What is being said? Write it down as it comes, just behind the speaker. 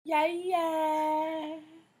Yeah, yeah.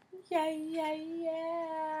 Yeah, yeah,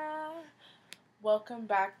 yeah. Welcome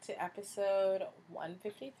back to episode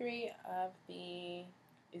 153 of the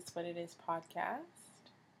Is What It Is podcast.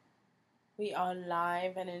 We are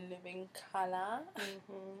live and in living color.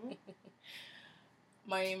 Mm-hmm.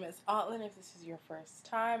 My name is Otlin. If this is your first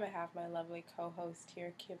time, I have my lovely co-host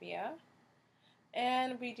here, Kibia.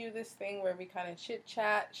 And we do this thing where we kind of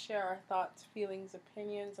chit-chat, share our thoughts, feelings,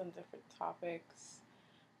 opinions on different topics.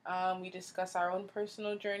 We discuss our own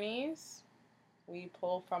personal journeys. We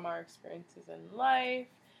pull from our experiences in life,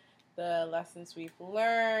 the lessons we've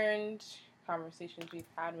learned, conversations we've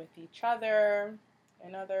had with each other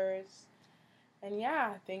and others. And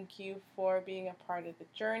yeah, thank you for being a part of the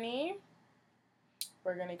journey.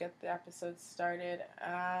 We're going to get the episode started.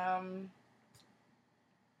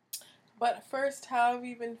 But first, how have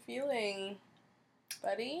you been feeling,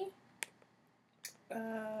 buddy?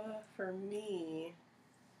 For me,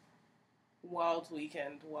 wild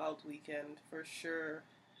weekend for sure.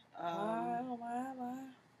 Wow.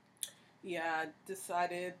 Yeah,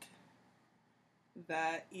 decided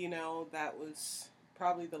that, that was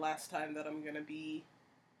probably the last time that I'm going to be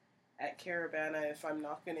at Caravana if I'm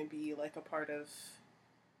not going to be like a part of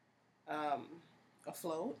a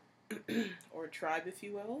float or tribe, if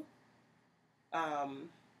you will.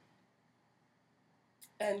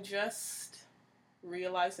 And just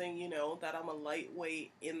realizing, that I'm a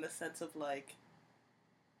lightweight in the sense of like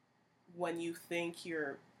when you think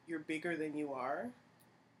you're bigger than you are,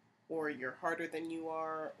 or you're harder than you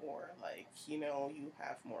are, or like, you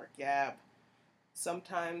have more gab.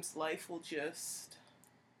 Sometimes life will just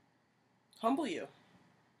humble you.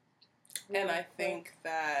 And I think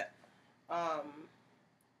that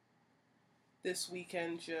this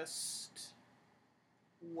weekend just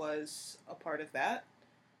was a part of that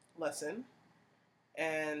lesson.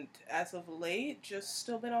 And as of late, just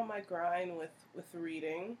still been on my grind with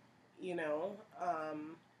reading,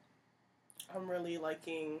 I'm really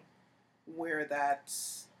liking where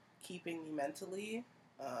that's keeping me mentally.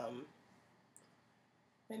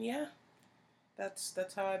 And yeah, that's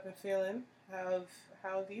how I've been feeling. How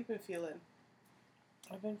have you been feeling?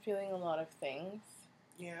 I've been feeling a lot of things.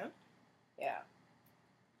 Yeah? Yeah.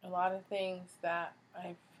 A lot of things that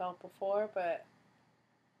I've felt before, but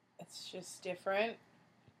it's just different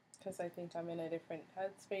because I think I'm in a different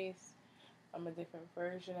headspace. I'm a different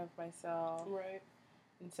version of myself. Right.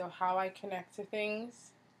 And so how I connect to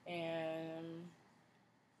things and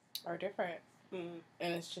are different. Mm.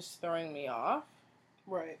 And it's just throwing me off.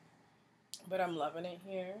 Right. But I'm loving it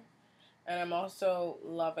here. And I'm also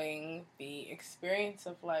loving the experience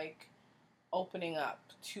of like opening up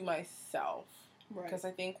to myself. Right. Because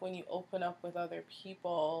I think when you open up with other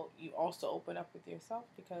people, you also open up with yourself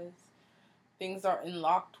because things are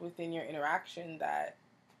unlocked within your interaction that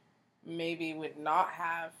maybe would not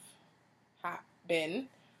have been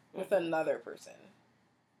with another person.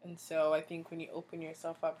 And so I think when you open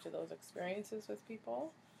yourself up to those experiences with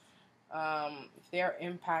people, their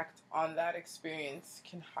impact on that experience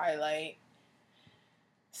can highlight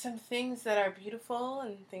some things that are beautiful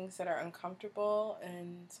and things that are uncomfortable.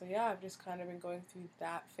 And so yeah, I've just kind of been going through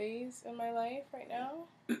that phase in my life right now.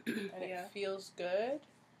 And Yeah. it feels good.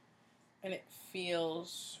 And it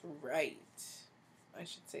feels right. I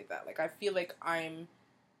should say that. Like I feel like I'm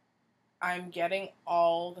getting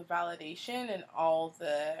all the validation and all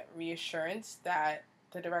the reassurance that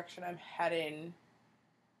the direction I'm heading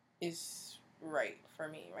is right for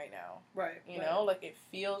me right now. Right. You know, like it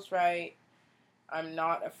feels right. I'm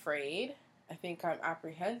not afraid. I think I'm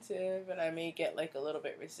apprehensive and I may get like a little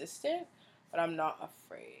bit resistant, but I'm not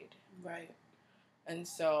afraid. Right. And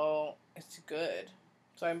so it's good.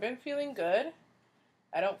 So I've been feeling good.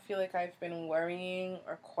 I don't feel like I've been worrying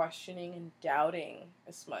or questioning and doubting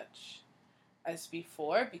as much as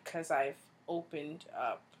before because I've opened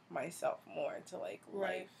up myself more to like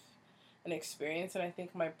life and experience. And I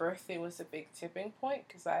think my birthday was a big tipping point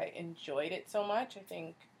because I enjoyed it so much. I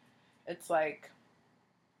think it's like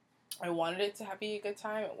I wanted it to be a good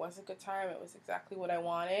time. It was a good time. It was exactly what I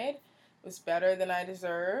wanted. It was better than I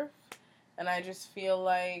deserved. And I just feel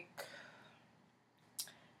like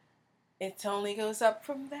it only goes up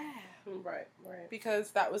from there. Right.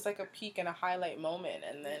 Because that was like a peak and a highlight moment.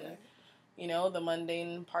 And then, you know, the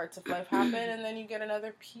mundane parts of life happen and then you get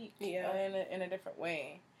another peak in a different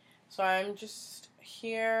way. So I'm just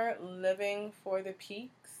here living for the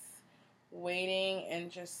peaks, waiting and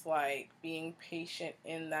just like being patient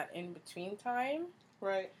in that in-between time.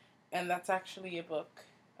 Right. And that's actually a book,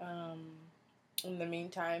 in the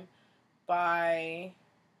meantime, by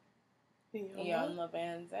Ian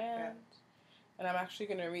Van Zandt. And I'm actually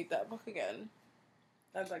going to read that book again.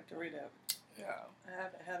 I'd like to read it. Yeah. I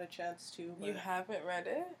haven't had a chance to. But You haven't read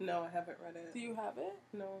it? No, I haven't read it. Do you have it?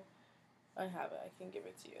 No. I have it. I can give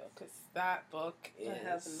it to you because that book is. I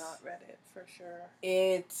have not read it for sure.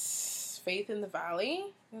 It's Faith in the Valley.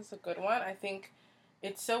 It's a good one. I think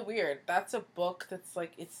it's so weird. That's a book that's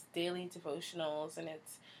like it's daily devotionals and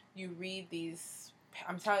it's you read these.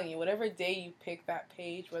 I'm telling you, whatever day you pick that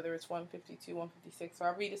page, whether it's 152, 156,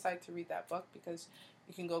 however you decide to read that book, because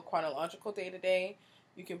you can go chronological day to day.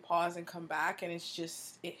 You can pause and come back, and it's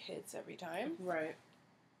just it hits every time. Right.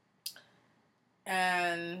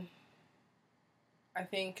 And I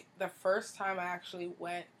think the first time I actually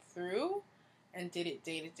went through and did it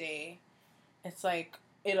day to day, it's like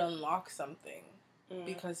it unlocks something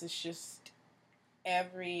because it's just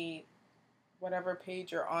whatever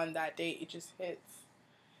page you're on that day, it just hits.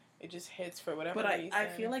 It just hits for whatever reason. But I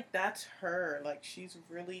feel like that's her. Like, she's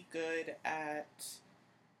really good at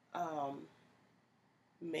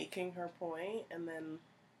making her point, and then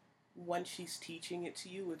when she's teaching it to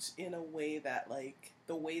you, it's in a way that, like,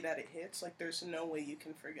 the way that it hits, like, there's no way you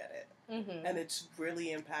can forget it. Mm-hmm. And it's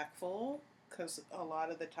really impactful, because a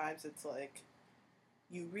lot of the times it's, like,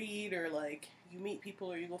 you read, or, like, you meet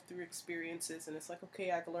people, or you go through experiences, and it's like,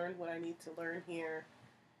 okay, I've learned what I need to learn here,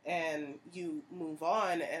 and you move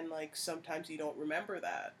on, and, like, sometimes you don't remember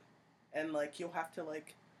that, and, like, you'll have to,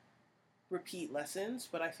 like, repeat lessons,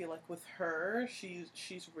 but I feel like with her,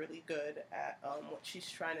 she's really good at what she's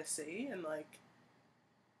trying to say, and, like,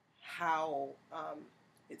 how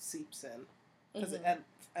it seeps in, because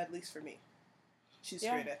at least for me, she's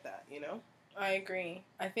great at that, you know? I agree.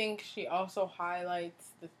 I think she also highlights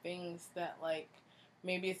the things that, like,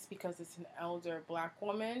 maybe it's because it's an elder Black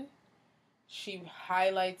woman. She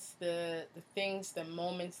highlights the things, the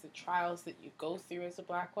moments, the trials that you go through as a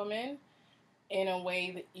Black woman in a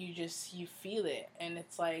way that you feel it. And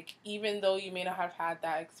it's like, even though you may not have had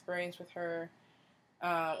that experience with her,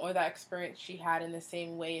 or that experience she had in the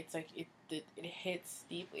same way, it's like it hits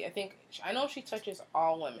deeply. I know she touches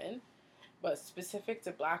all women, but specific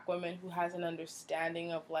to Black women who has an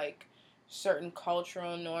understanding of, like, certain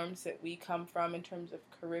cultural norms that we come from in terms of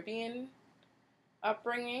Caribbean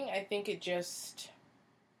upbringing, I think it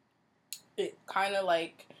kind of,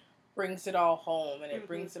 like, brings it all home, and it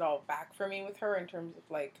brings it all back for me with her in terms of,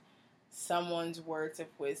 like, someone's words of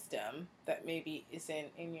wisdom that maybe isn't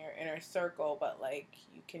in your inner circle, but, like,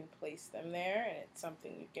 you can place them there, and it's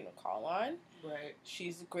something you can call on. Right.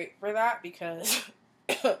 She's great for that because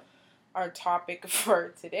our topic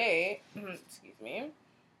for today, excuse me,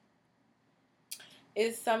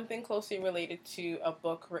 is something closely related to a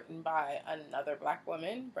book written by another Black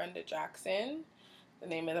woman, Brenda Jackson. The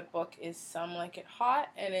name of the book is Some Like It Hot,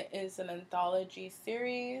 and it is an anthology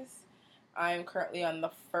series. I'm currently on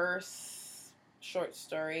the first short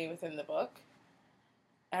story within the book,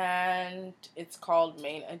 and it's called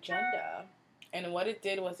Main Agenda. And what it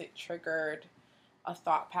did was it triggered a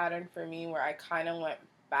thought pattern for me where I kind of went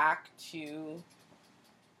back to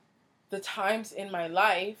the times in my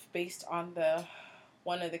life based on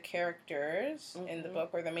one of the characters in the book,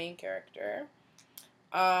 or the main character.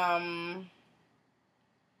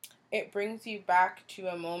 It brings you back to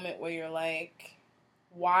a moment where you're like,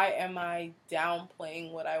 why am I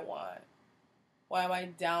downplaying what I want? Why am I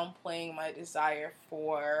downplaying my desire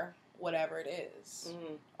for whatever it is?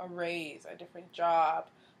 A raise, a different job,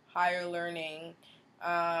 higher learning,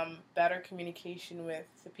 better communication with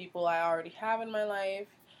the people I already have in my life,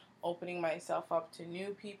 opening myself up to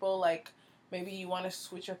new people. Like, maybe you want to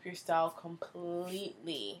switch up your style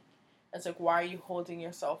completely. It's like, why are you holding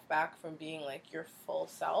yourself back from being, like, your full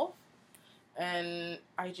self? And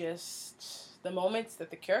the moments that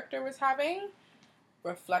the character was having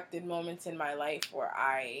reflected moments in my life where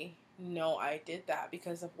I know I did that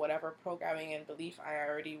because of whatever programming and belief I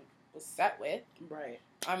already was set with. Right.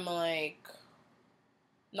 I'm, like,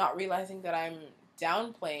 not realizing that I'm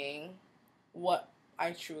downplaying what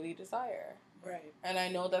I truly desire. Right. And I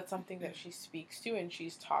know that's something that she speaks to and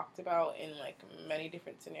she's talked about in, like, many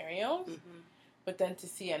different scenarios. But then to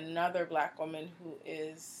see another Black woman who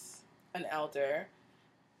is an elder,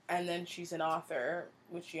 and then she's an author,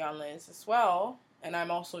 which Yana is as well, and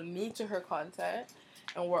I'm also new to her content,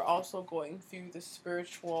 and we're also going through the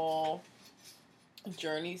spiritual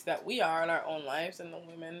journeys that we are in our own lives, and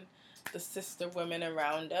the sister women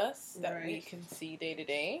around us that we can see day to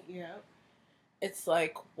day. Yeah. It's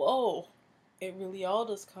like, whoa, it really all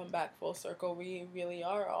does come back full circle. We really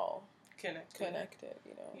are all connected,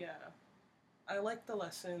 you know? Yeah. I like the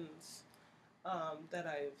lessons that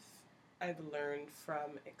I've learned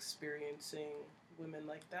from experiencing women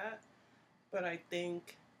like that. But I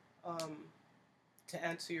think, to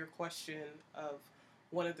answer your question of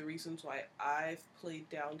one of the reasons why I've played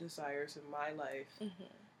down desires in my life,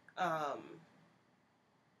 out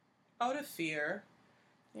of fear,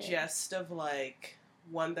 just of like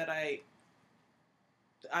one that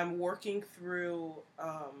I'm working through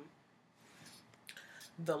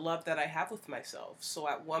the love that I have with myself. So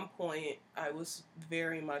at one point, I was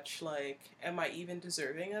very much like, am I even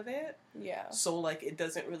deserving of it? Yeah. So, like, it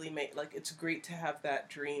doesn't really make, like, it's great to have that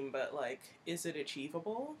dream, but, like, is it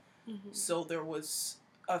achievable? So there was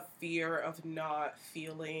a fear of not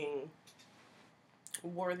feeling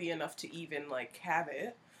worthy enough to even, like, have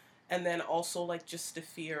it. And then also, like, just the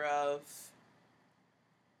fear of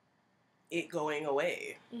it going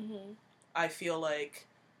away. I feel like,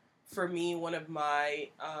 for me, one of my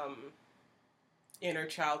inner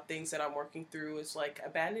child things that I'm working through is like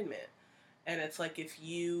abandonment. And it's like if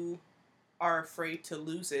you are afraid to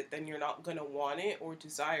lose it, then you're not going to want it or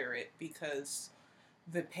desire it, because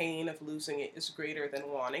the pain of losing it is greater than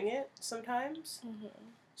wanting it sometimes.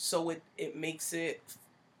 So it makes it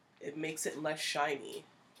less shiny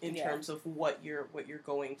in terms of what you're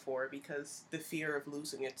going for, because the fear of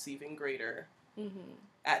losing it's even greater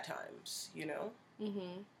at times, you know?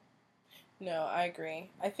 No, I agree.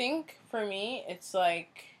 I think for me, it's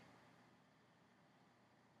like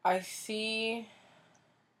I see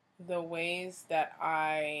the ways that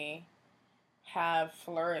I have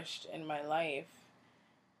flourished in my life,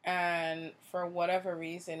 and for whatever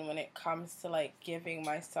reason, when it comes to like giving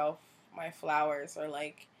myself my flowers, or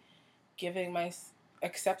like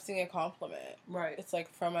accepting a compliment, right? It's like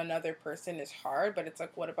from another person is hard, but it's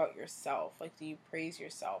like, what about yourself? Like, do you praise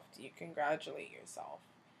yourself? Do you congratulate yourself?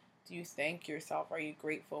 Do you thank yourself? Are you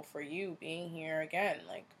grateful for you being here again?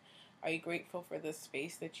 Like, are you grateful for the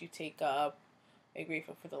space that you take up? Are you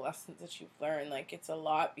grateful for the lessons that you've learned? Like, it's a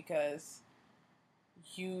lot, because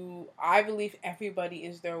I believe everybody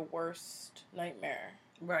is their worst nightmare.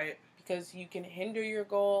 Right. Because you can hinder your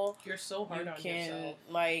goal. You're so hard on yourself. You can,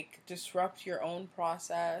 like, disrupt your own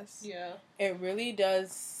process. Yeah. It really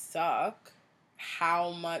does suck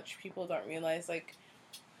how much people don't realize, like,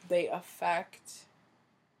 they affect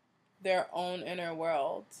their own inner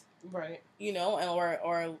world. Right. You know, and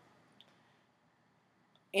or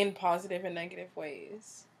in positive and negative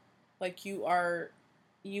ways. Like,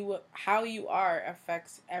 how you are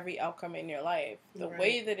affects every outcome in your life. The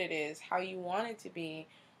way that it is, how you want it to be,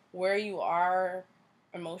 where you are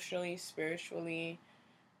emotionally, spiritually,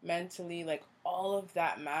 mentally, like, all of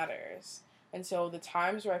that matters. And so the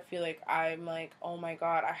times where I feel like I'm like, oh my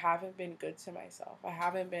God, I haven't been good to myself. I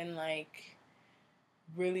haven't been, like,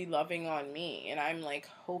 really loving on me. And I'm, like,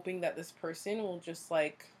 hoping that this person will just,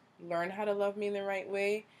 like, learn how to love me in the right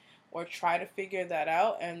way, or try to figure that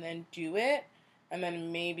out and then do it. And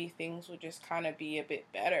then maybe things will just kind of be a bit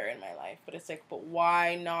better in my life. But it's like, but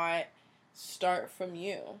why not start from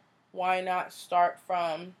you? Why not start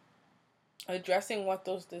from addressing what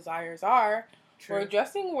those desires are? True. Or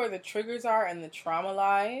addressing where the triggers are and the trauma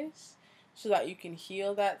lies, so that you can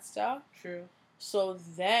heal that stuff. True. So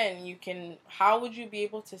then how would you be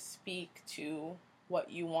able to speak to what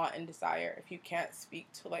you want and desire if you can't speak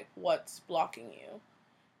to, like, what's blocking you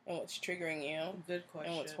and what's triggering you? Good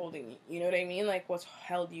question. And what's holding you. You know what I mean? Like, what's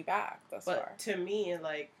held you back thus far. But to me,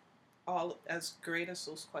 like, all as great as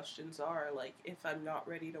those questions are, like, if I'm not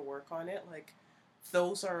ready to work on it, like,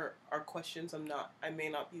 those are questions I may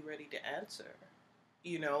not be ready to answer.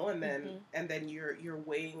 You know, and then you're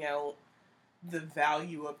weighing out the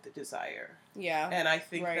value of the desire. Yeah. And I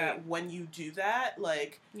think that when you do that,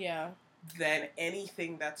 like, yeah, then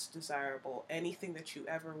anything that's desirable, anything that you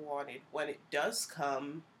ever wanted, when it does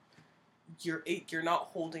come, you're not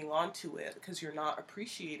holding on to it, because you're not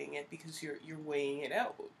appreciating it, because you're weighing it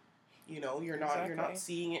out. You know, you're not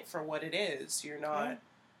seeing it for what it is. You're not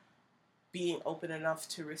being open enough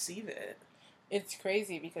to receive it. It's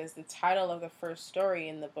crazy, because the title of the first story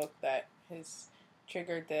in the book that has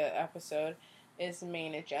triggered the episode is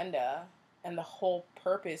Main Agenda, and the whole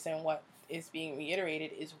purpose and what is being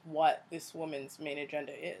reiterated is what this woman's main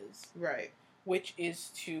agenda is. Right. Which is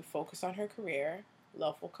to focus on her career.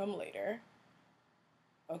 Love will come later.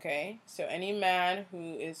 Okay? So any man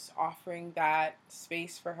who is offering that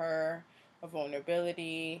space for her of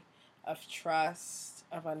vulnerability, of trust,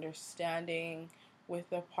 of understanding with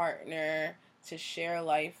a partner, to share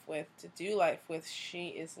life with, to do life with, she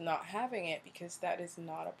is not having it, because that is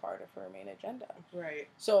not a part of her main agenda. Right.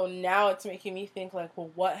 So now it's making me think, like,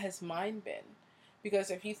 well, what has mine been?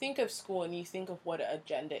 Because if you think of school and you think of what an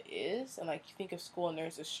agenda is, and, like, you think of school and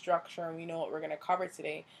there's a structure and we know what we're going to cover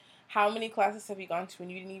today, how many classes have you gone to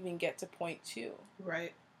and you didn't even get to point 2?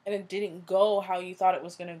 Right. And it didn't go how you thought it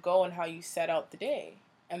was going to go and how you set out the day.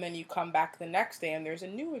 And then you come back the next day and there's a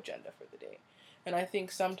new agenda for the day. And I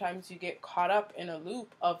think sometimes you get caught up in a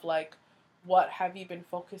loop of like, what have you been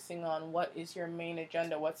focusing on? What is your main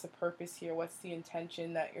agenda? What's the purpose here? What's the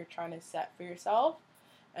intention that you're trying to set for yourself?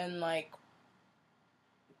 And like,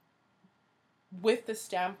 with the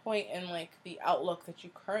standpoint and like the outlook that you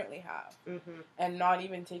currently have, and not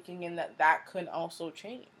even taking in that could also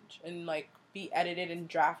change and like be edited and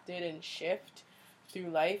drafted and shift through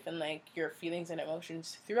life, and like your feelings and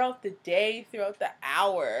emotions throughout the day, throughout the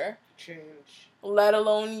hour, change, let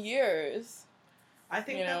alone years. I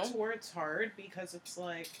think that's where it's hard, because it's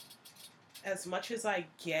like, as much as I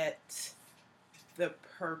get the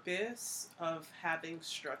purpose of having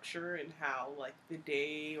structure and how like the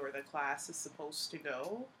day or the class is supposed to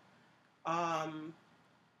go,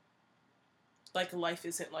 like life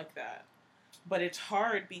isn't like that. But it's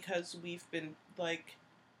hard because we've been like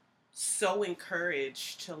so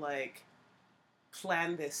encouraged to like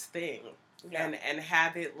plan this thing, and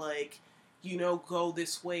have it like, you know, go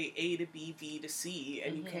this way, A to B, B to C,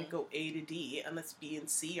 and you can't go A to D unless B and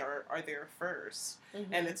C are there first.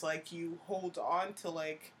 And it's like you hold on to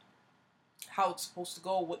like how it's supposed to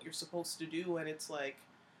go, what you're supposed to do, and it's like,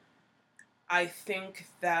 I think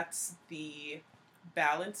that's the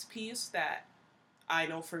balance piece that I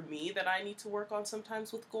know for me that I need to work on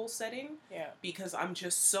sometimes with goal setting. Yeah. Because I'm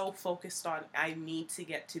just so focused on, I need to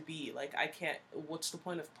get to B. Like, I can't, what's the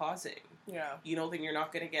point of pausing? Yeah. You know, then you're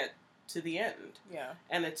not going to get to the end. Yeah.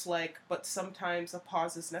 And it's like, but sometimes a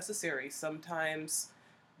pause is necessary. Sometimes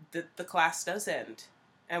the class does end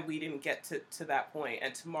and we didn't get to that point.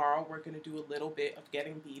 And tomorrow we're going to do a little bit of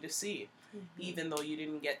getting B to C, even though you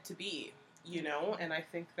didn't get to B, you know? And I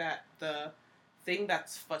think that the thing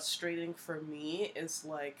that's frustrating for me is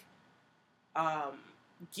like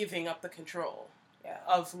giving up the control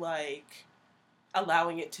of like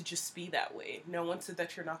allowing it to just be that way. No one said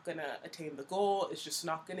that you're not gonna attain the goal. It's just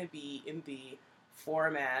not gonna be in the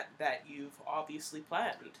format that you've obviously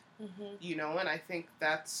planned. You know, and I think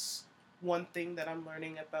that's one thing that I'm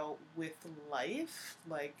learning about with life.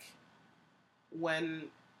 Like when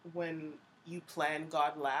you plan,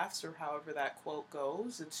 God laughs, or however that quote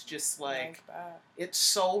goes. It's just like it's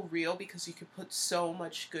so real, because you can put so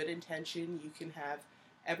much good intention. You can have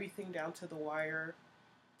everything down to the wire.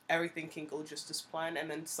 Everything can go just as planned, and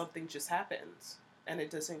then something just happens, and it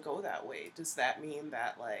doesn't go that way. Does that mean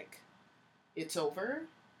that, like, it's over?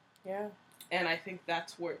 Yeah. And I think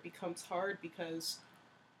that's where it becomes hard, because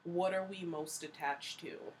what are we most attached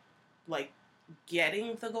to? Like,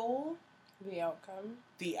 getting the goal? The outcome?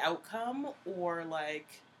 The outcome, or, like,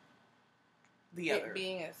 the other? It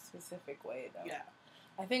being a specific way, though. Yeah.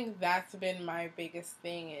 I think that's been my biggest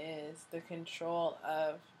thing, is the control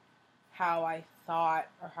of how I thought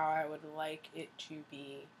or how I would like it to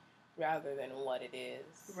be, rather than what it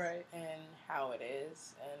is. Right. And how it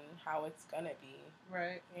is and how it's gonna be.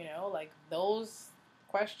 Right. You know, like, those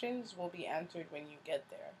questions will be answered when you get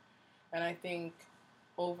there. And I think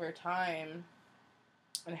over time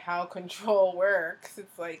and how control works,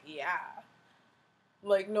 it's like,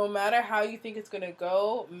 like, no matter how you think it's gonna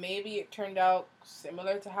go, maybe it turned out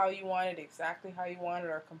similar to how you wanted, exactly how you wanted,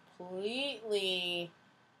 or completely,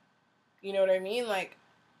 you know what I mean? Like,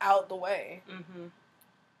 out the way.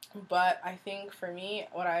 But I think for me,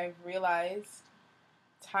 what I've realized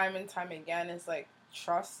time and time again is, like,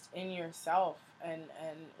 trust in yourself. And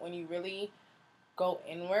when you really go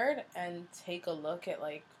inward and take a look at,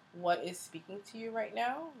 like, what is speaking to you right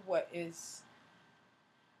now? What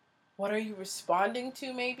are you responding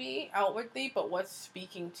to, maybe outwardly, but what's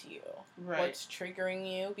speaking to you? Right. What's triggering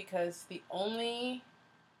you? Because the only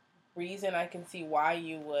reason I can see why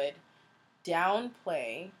you would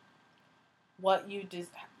downplay what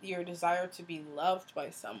your desire to be loved by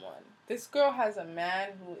someone. This girl has a man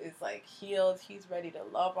who is, like, healed. He's ready to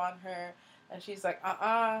love on her. And she's like,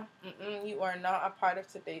 you are not a part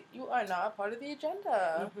of today. You are not a part of the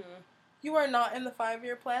agenda. You are not in the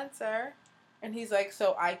 5-year plan, sir. And he's like,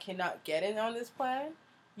 so I cannot get in on this plan?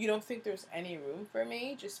 You don't think there's any room for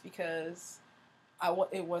me just because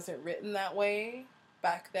it wasn't written that way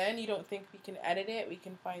back then? You don't think we can edit it? We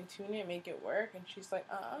can fine-tune it, make it work? And she's like,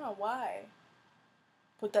 why?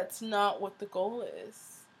 But that's not what the goal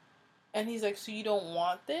is. And he's like, so you don't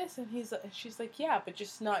want this? And she's like, yeah, but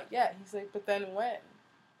just not yet. He's like, but then when?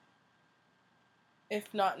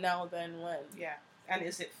 If not now, then when? Yeah. And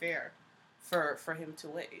is it fair for him to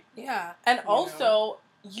wait? Yeah. And also,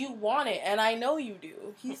 you want it, and I know you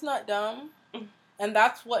do. He's not dumb. And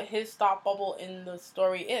that's what his thought bubble in the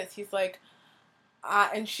story is. He's like,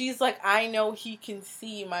 and she's like, I know he can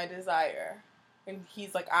see my desire. And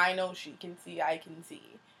he's like, I know she can see, I can see.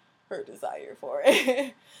 her desire for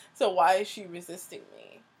it. So why is she resisting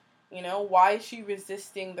me? You know, why is she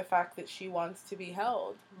resisting the fact that she wants to be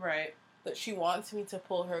held? Right. That she wants me to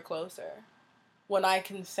pull her closer. When I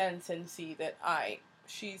can sense and see that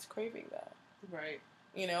she's craving that. Right.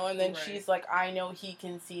 You know, and then she's like, I know he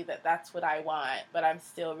can see that that's what I want, but I'm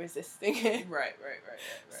still resisting it. Right.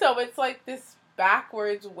 So it's like this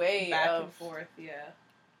backwards way back of and forth, yeah.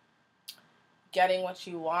 Getting what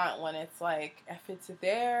you want, when it's like, if it's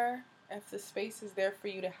there, if the space is there for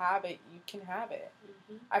you to have it, you can have it.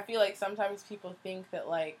 Mm-hmm. I feel like sometimes people think that,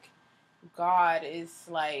 like, God is,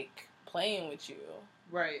 like, playing with you.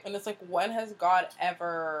 Right. And it's like, when has God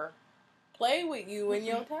ever played with you in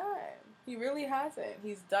your time? He really hasn't.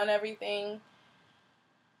 He's done everything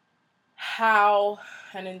how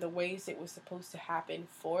and in the ways it was supposed to happen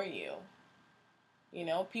for you. You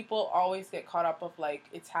know, people always get caught up of, like,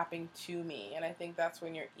 it's happening to me. And I think that's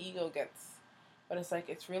when your ego gets... But it's like,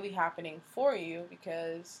 it's really happening for you,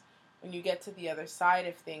 because when you get to the other side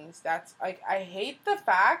of things, that's... Like, I hate the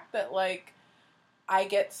fact that, like, I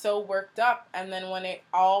get so worked up, and then when it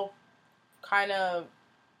all kind of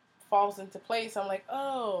falls into place, I'm like,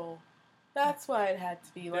 oh... That's why it had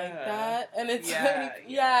to be like that. And it's duh.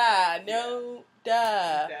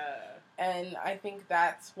 And I think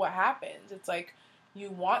that's what happens. It's like, you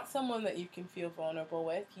want someone that you can feel vulnerable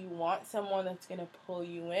with. You want someone that's going to pull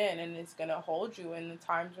you in and is going to hold you in the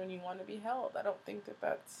times when you want to be held. I don't think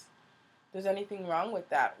there's anything wrong with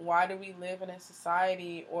that. Why do we live in a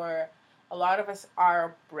society, or a lot of us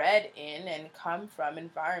are bred in and come from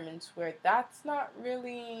environments where that's not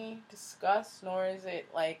really discussed, nor is it,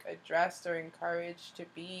 like, addressed or encouraged to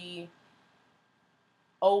be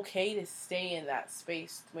okay to stay in that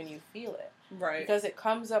space when you feel it. Right. Because it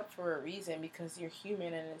comes up for a reason, because you're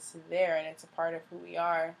human and it's there and it's a part of who we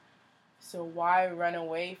are. So why run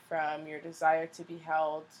away from your desire to be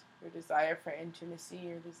held, your desire for intimacy,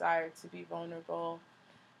 your desire to be vulnerable?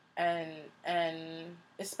 And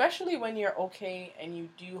especially when you're okay and you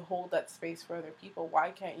do hold that space for other people,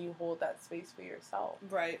 why can't you hold that space for yourself?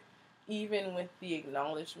 Right. Even with the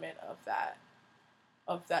acknowledgement of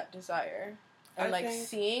that desire. And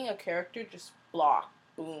seeing a character just block,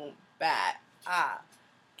 boom, bat,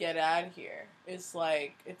 get out of here is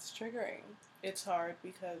like, it's triggering. It's hard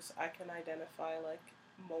because I can identify, like,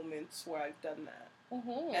 moments where I've done that.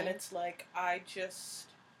 Mm-hmm. And it's like, I just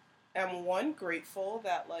am, one, grateful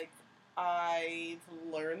that, like, I've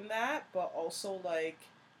learned that, but also, like,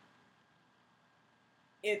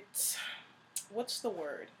 it's, what's the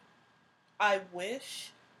word? I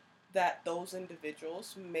wish that those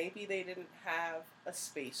individuals, maybe they didn't have a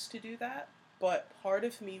space to do that, but part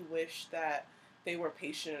of me wished that they were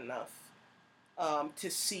patient enough to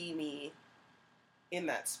see me in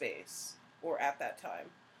that space or at that time.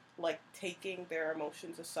 Like, taking their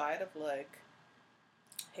emotions aside of, like,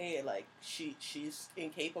 hey, like, she's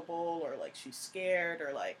incapable, or, like, she's scared,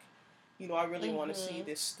 or, like, you know, I really want to see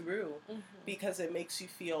this through, because it makes you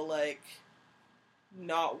feel like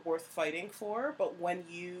not worth fighting for. But when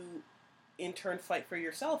you in turn fight for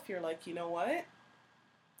yourself, you're like, you know what,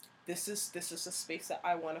 this is a space that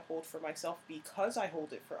I want to hold for myself, because I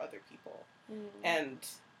hold it for other people. And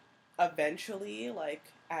eventually,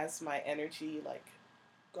 like, as my energy, like,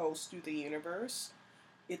 goes through the universe,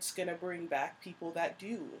 it's gonna bring back people that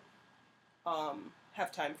do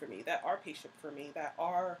have time for me, that are patient for me, that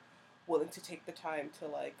are willing to take the time to,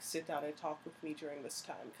 like, sit down and talk with me during this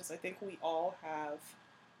time. Because I think we all have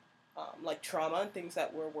like, trauma and things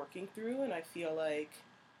that we're working through, and I feel like,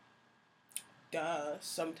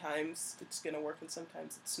 sometimes it's gonna work and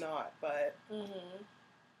sometimes it's not. But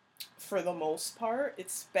for the most part,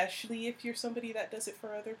 especially if you're somebody that does it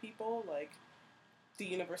for other people, like, the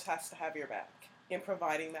universe has to have your back in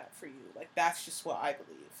providing that for you. Like, that's just what I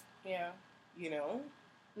believe. Yeah. You know?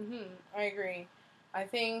 I agree. I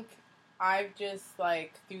think I've just,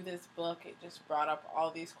 like, through this book, it just brought up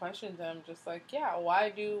all these questions, and I'm just like, yeah, why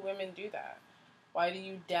do women do that? Why do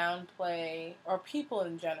you downplay, or people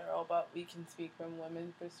in general, but we can speak from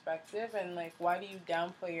women's perspective, and, like, why do you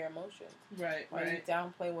downplay your emotions? Right, Why do you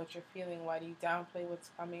downplay what you're feeling? Why do you downplay what's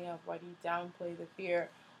coming up? Why do you downplay the fear?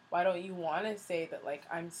 Why don't you want to say that, like,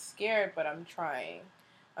 I'm scared, but I'm trying.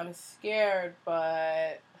 I'm scared,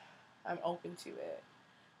 but I'm open to it.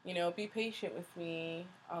 You know, be patient with me.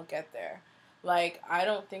 I'll get there. Like, I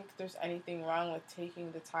don't think there's anything wrong with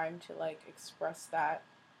taking the time to, like, express that,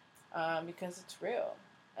 because it's real.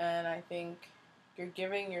 And I think you're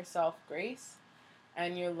giving yourself grace,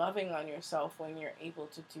 and you're loving on yourself when you're able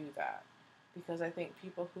to do that. Because I think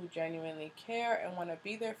people who genuinely care and want to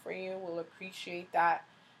be there for you will appreciate that,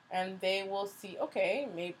 And they will see, okay,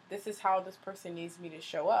 maybe this is how this person needs me to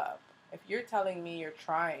show up. If you're telling me you're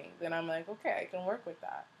trying, then I'm like, okay, I can work with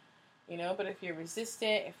that. You know, but if you're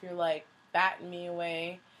resistant, if you're like batting me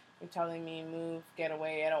away, you're telling me move, get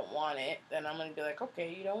away, I don't want it, then I'm going to be like,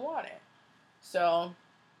 okay, you don't want it. So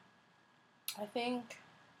I think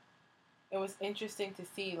it was interesting to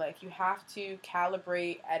see, like, you have to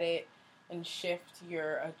calibrate, edit, and shift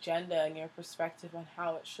your agenda and your perspective on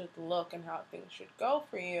how it should look and how things should go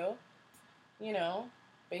for you, you know,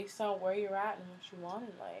 based on where you're at and what you want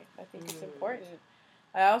in life. I think it's important.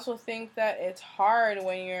 I also think that it's hard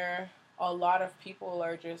when a lot of people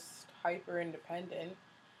are just hyper independent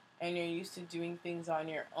and you're used to doing things on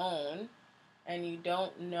your own and you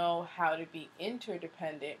don't know how to be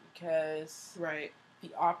interdependent because right.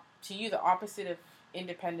 To you, the opposite of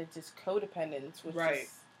independence is codependence, which right.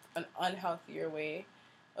 is an unhealthier way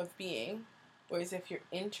of being. Whereas if you're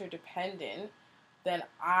interdependent, then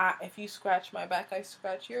if you scratch my back, I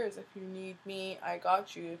scratch yours. If you need me, I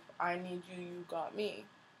got you. If I need you, you got me.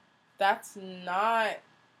 That's not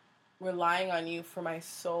relying on you for my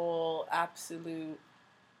sole absolute,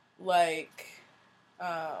 like,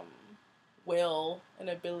 will and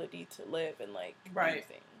ability to live and, like, right. do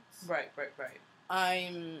things. Right.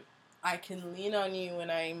 I can lean on you when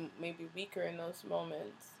I'm maybe weaker in those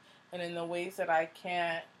moments and in the ways that I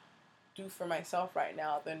can't do for myself right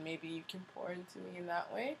now, then maybe you can pour into me in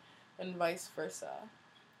that way and vice versa.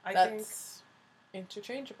 That's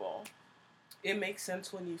interchangeable. It makes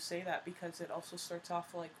sense when you say that because it also starts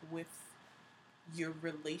off like with your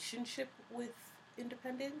relationship with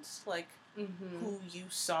independence, like who you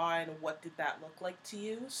saw and what did that look like to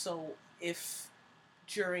you. So if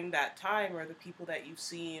during that time or the people that you've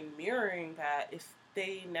seen mirroring that, if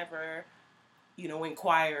they never,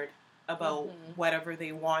 inquired about whatever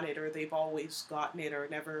they wanted or they've always gotten it or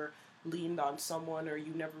never leaned on someone or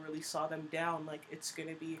you never really saw them down, like it's going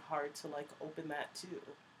to be hard to like open that too.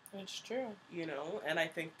 It's true. And I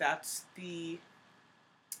think that's the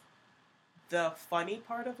funny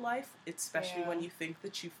part of life, especially when you think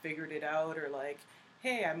that you figured it out or like,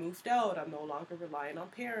 hey, I moved out, I'm no longer relying on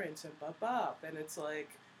parents and and it's like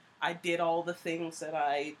I did all the things that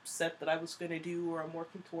I said that I was going to do or I'm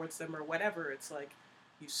working towards them or whatever. It's like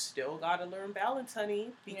you still got to learn balance, honey,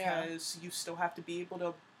 because you still have to be able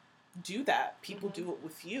to do that. People do it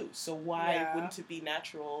with you, so why wouldn't it be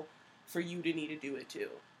natural for you to need to do it too?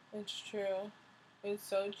 It's true. It's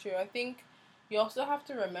so true. I think you also have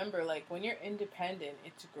to remember, like, when you're independent,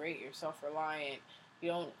 it's great. You're self-reliant. You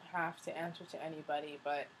don't have to answer to anybody,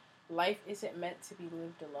 but life isn't meant to be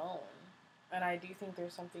lived alone. And I do think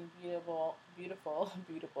there's something beautiful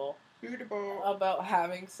about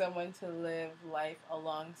having someone to live life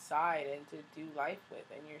alongside and to do life with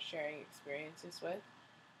and you're sharing experiences with.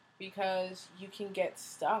 Because you can get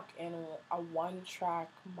stuck in a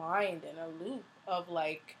one-track mind in a loop of,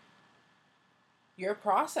 like, you're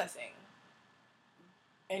processing.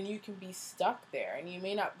 And you can be stuck there. And you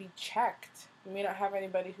may not be checked. You may not have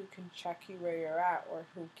anybody who can check you where you're at or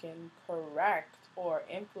who can correct or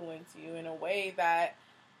influence you in a way that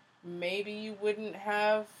maybe you wouldn't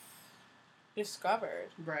have discovered.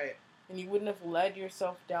 Right. And you wouldn't have led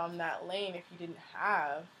yourself down that lane if you didn't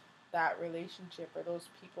have that relationship or those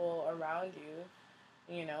people around you,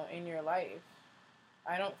 in your life.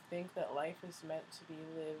 I don't think that life is meant to be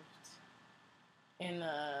lived in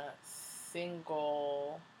a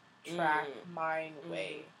single track mind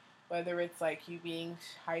way. Whether it's like you being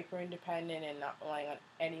hyper independent and not relying on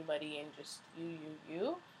anybody and just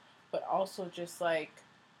you, but also just like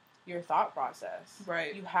your thought process.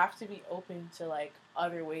 Right. You have to be open to like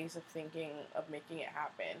other ways of thinking, of making it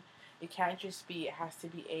happen. It can't just be, it has to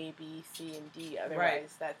be A, B, C, and D.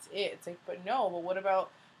 Otherwise, that's it. It's like, but what about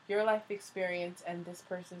your life experience and this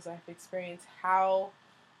person's life experience? How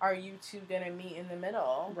are you two going to meet in the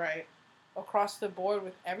middle? Right. Across the board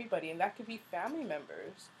with everybody. And that could be family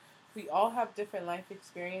members. We all have different life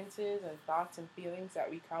experiences and thoughts and feelings that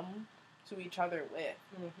we come to each other with.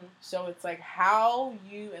 So it's like how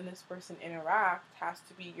you and this person interact has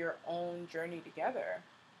to be your own journey together.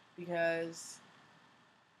 Because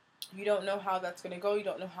you don't know how that's going to go. You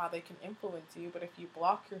don't know how they can influence you. But if you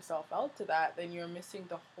block yourself out to that, then you're missing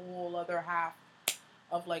the whole other half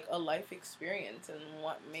of like a life experience and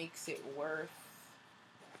what makes it worth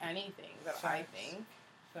anything that I think.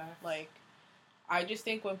 Like, I just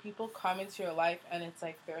think when people come into your life and it's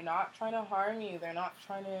like they're not trying to harm you, they're not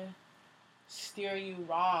trying to steer you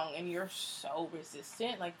wrong, and you're so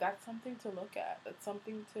resistant, like that's something to look at. That's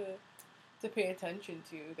something to pay attention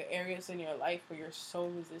to, the areas in your life where you're so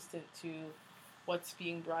resistant to what's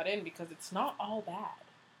being brought in, because it's not all bad.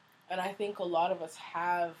 And I think a lot of us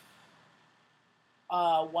have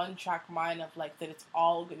one track mind of like that it's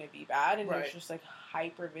all gonna be bad, and Right. there's just like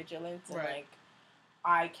hyper vigilance and Right. like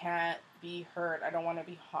I can't be hurt, I don't want to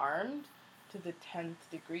be harmed to the 10th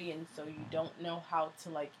degree, and so you don't know how to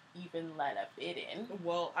like even let a bit in.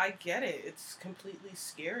 Well, I get it. It's completely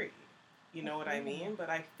scary. You know what I mean? But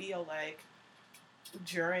I feel like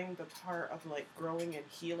during the part of like growing and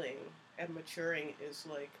healing and maturing is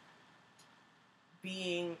like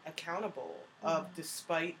being accountable of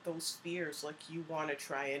despite those fears, like you want to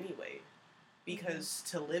try anyway. Because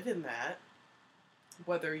to live in that,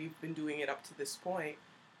 whether you've been doing it up to this point,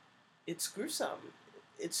 it's gruesome.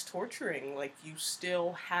 It's torturing. Like you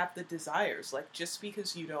still have the desires. Like just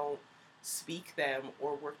because you don't speak them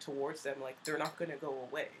or work towards them, like they're not going to go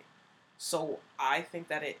away. So I think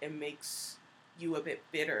that it makes you a bit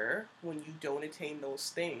bitter when you don't attain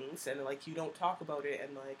those things and like you don't talk about it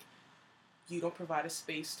and like you don't provide a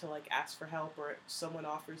space to like ask for help or someone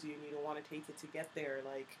offers you and you don't want to take it to get there.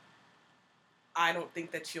 Like I don't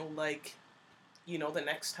think that you'll like, you know, the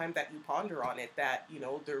next time that you ponder on it that, you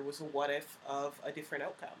know, there was a what if of a different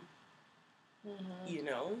outcome. You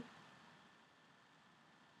know?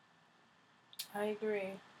 I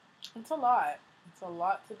agree. It's a lot. It's a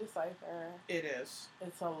lot to decipher. It is.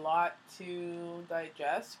 It's a lot to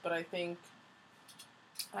digest, but I think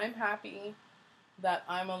I'm happy that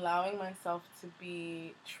I'm allowing myself to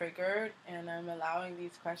be triggered and I'm allowing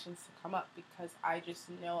these questions to come up because I just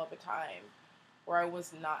know of a time where I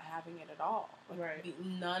was not having it at all. Like, right.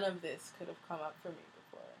 None of this could have come up for me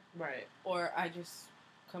before. Right. Or I just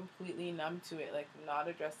completely numb to it, like not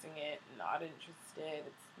addressing it, not interested.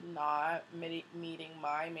 It's not meeting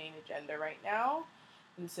my main agenda right now.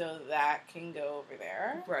 And so that can go over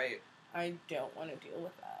there. Right. I don't want to deal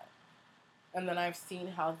with that. And then I've seen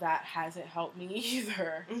how that hasn't helped me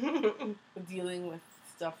either. Dealing with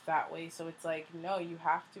stuff that way. So it's like, no, you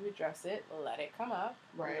have to address it. Let it come up.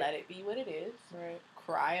 Right. Let it be what it is. Right.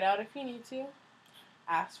 Cry it out if you need to.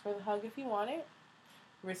 Ask for the hug if you want it.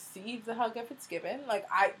 Receive the hug if it's given.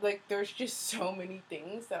 There's just so many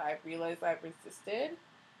things that I've realized I've resisted.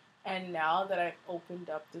 And now that I've opened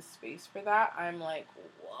up the space for that, I'm like,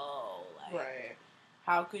 whoa. Right.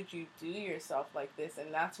 How could you do yourself like this?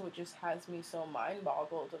 And that's what just has me so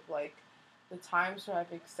mind-boggled of, like, the times where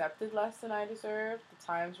I've accepted less than I deserved, the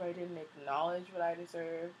times where I didn't acknowledge what I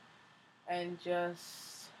deserved, and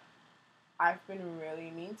just, I've been really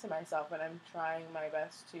mean to myself, and I'm trying my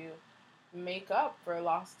best to make up for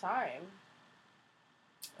lost time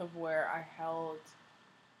of where I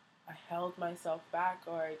held myself back,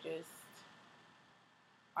 or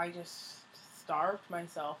I just starved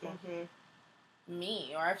myself of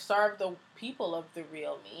me, or I've starved the people of the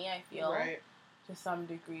real me, I feel, right. to some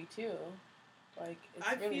degree too. Like, it's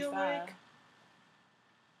I really feel sad.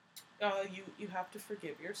 Like you have to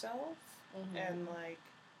forgive yourself and like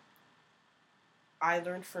I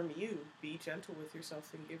learned from you, be gentle with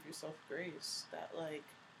yourself and give yourself grace. That like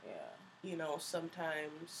you know,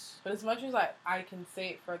 sometimes. But as much as I can say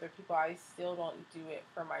it for other people, I still don't do it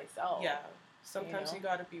for myself. Yeah. Sometimes you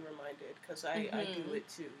gotta be reminded, because I do it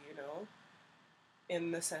too, you know?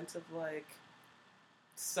 In the sense of, like,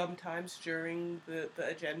 sometimes during the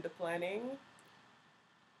agenda planning,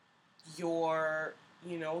 your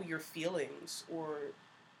feelings or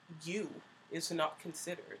you is not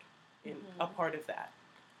considered in a part of that.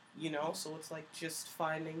 You know, so it's like just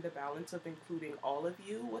finding the balance of including all of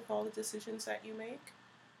you with all the decisions that you make,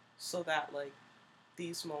 so that like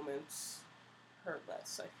these moments hurt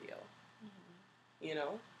less, I feel. You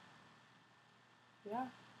know? Yeah.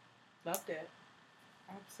 Loved it.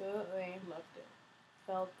 Absolutely. Loved it.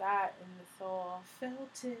 Felt that in the soul.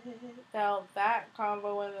 Felt it. Felt that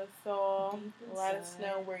combo in the soul. Deep Let us inside.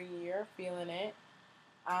 know where you're feeling it.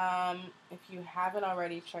 If you haven't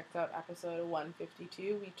already checked out episode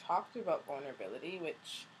 152, we talked about vulnerability,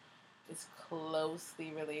 which is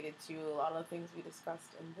closely related to a lot of things we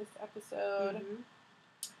discussed in this episode.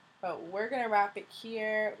 But we're going to wrap it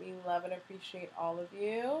here. We love and appreciate all of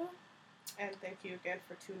you. And thank you again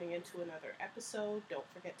for tuning into another episode. Don't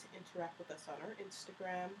forget to interact with us on our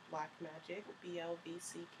Instagram, Black Magic,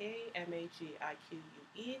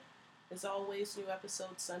 BLVCKMAGIQUE. As always, new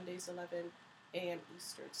episodes Sundays 11 a.m.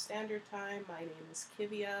 Eastern Standard Time. My name is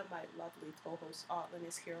Kivia. My lovely co-host Otlin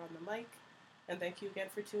is here on the mic. And thank you again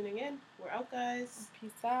for tuning in. We're out, guys.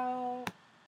 Peace out.